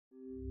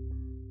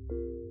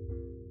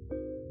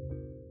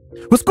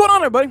What's going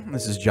on, everybody?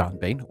 This is John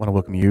Bain. I want to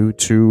welcome you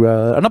to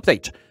an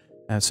update.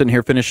 Sitting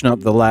here finishing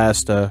up the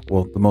last, the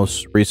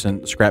most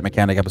recent Scrap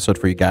Mechanic episode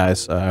for you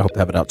guys. I hope to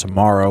have it out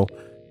tomorrow,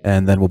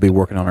 and then we'll be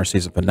working on our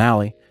season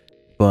finale.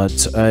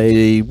 But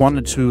I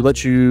wanted to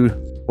let you...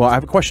 Well, I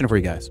have a question for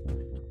you guys.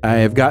 I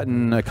have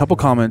gotten a couple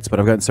comments, but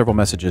I've gotten several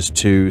messages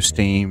to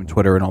Steam,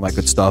 Twitter, and all that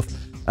good stuff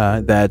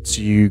that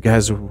you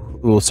guys,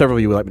 several of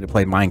you would like me to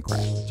play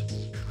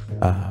Minecraft.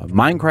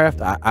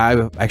 Minecraft,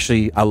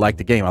 I like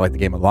the game. I like the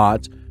game a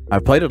lot.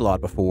 I've played it a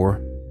lot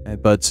before,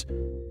 but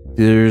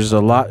there's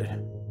a lot,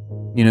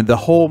 the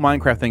whole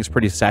Minecraft thing is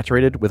pretty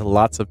saturated with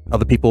lots of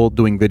other people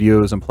doing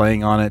videos and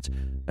playing on it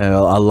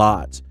a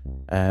lot.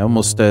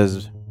 Almost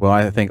as, well,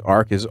 I think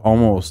Ark is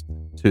almost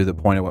to the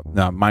point of,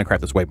 no,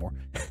 Minecraft is way more.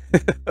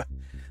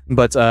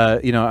 But,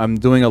 I'm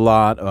doing a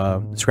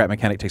lot. Scrap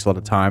Mechanic takes a lot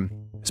of time,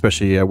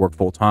 especially I work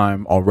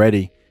full-time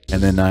already,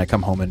 and then I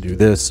come home and do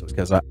this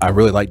because I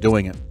really like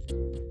doing it.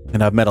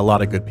 And I've met a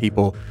lot of good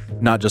people,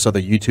 not just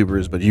other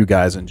YouTubers, but you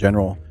guys in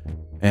general.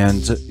 And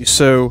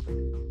so,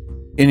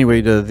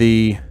 anyway,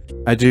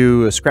 I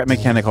do a Scrap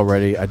Mechanic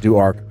already. I do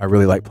Ark. I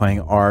really like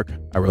playing Ark.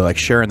 I really like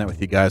sharing that with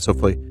you guys.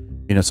 Hopefully,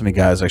 some of you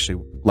guys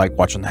actually like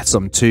watching that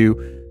some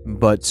too.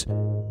 But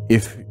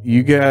if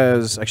you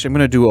guys, actually, I'm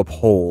going to do a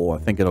poll.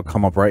 I think it'll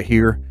come up right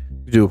here.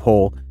 Do a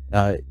poll.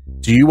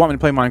 Do you want me to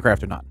play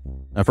Minecraft or not?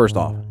 First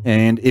off.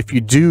 And if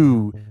you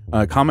do,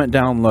 comment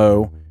down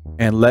low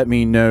and let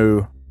me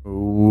know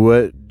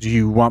what do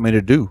you want me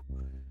to do.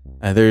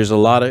 There's a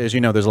lot of, as you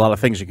know, there's a lot of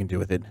things you can do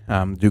with it.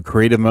 Do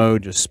creative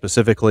mode just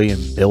specifically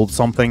and build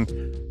something.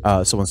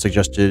 Someone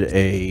suggested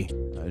a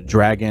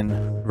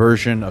dragon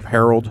version of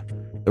Harold,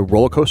 the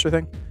roller coaster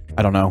thing.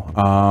 I don't know.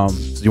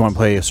 So do you want to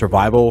play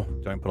survival?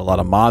 Do I put a lot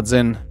of mods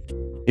in?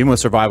 Even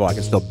with survival, I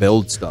can still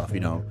build stuff,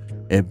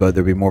 but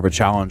there'd be more of a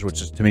challenge,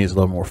 which is, to me, is a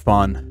little more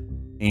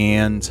fun.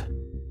 And,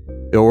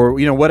 or,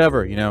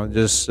 whatever,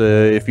 just,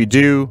 if you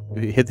do,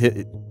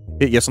 hit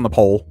yes on the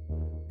poll,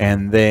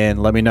 and then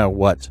let me know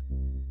what.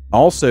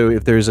 Also,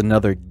 if there's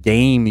another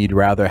game you'd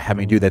rather have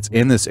me do that's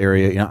in this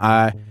area,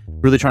 I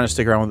really trying to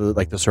stick around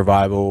with the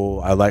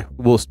survival. I like,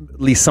 well, at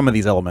least some of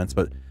these elements,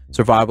 but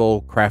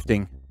survival,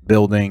 crafting,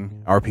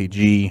 building,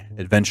 RPG,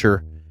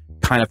 adventure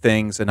kind of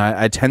things. And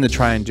I tend to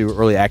try and do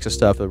early access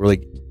stuff that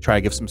really try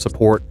to give some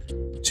support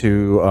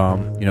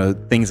to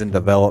things in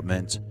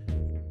development.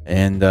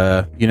 And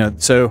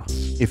so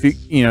if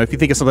you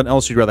think of something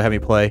else you'd rather have me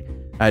play,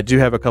 I do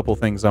have a couple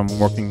things I'm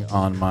working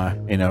on my,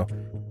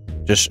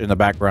 just in the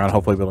background.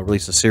 Hopefully we'll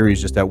release a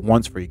series just at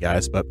once for you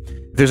guys. But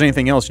if there's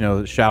anything else,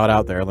 shout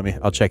out there.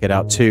 I'll check it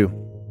out too.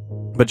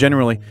 But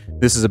generally,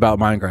 this is about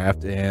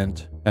Minecraft,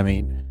 and I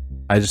mean,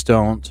 I just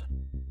don't.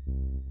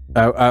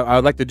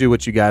 I'd like to do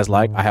what you guys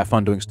like. I have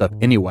fun doing stuff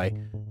anyway.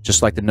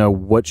 Just like to know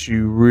what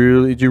you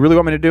really do. You really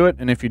want me to do it?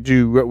 And if you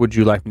do, what would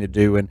you like me to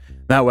do? And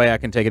that way, I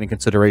can take it in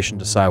consideration,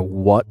 decide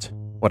what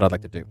I'd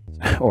like to do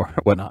or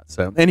whatnot.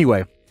 So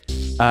anyway.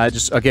 I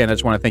just want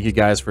to thank you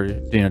guys for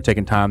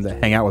taking time to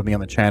hang out with me on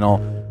the channel,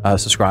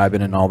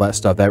 subscribing and all that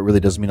stuff. That really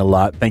does mean a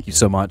lot. Thank you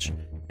so much,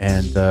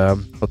 and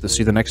hope to see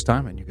you the next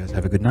time. And you guys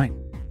have a good night.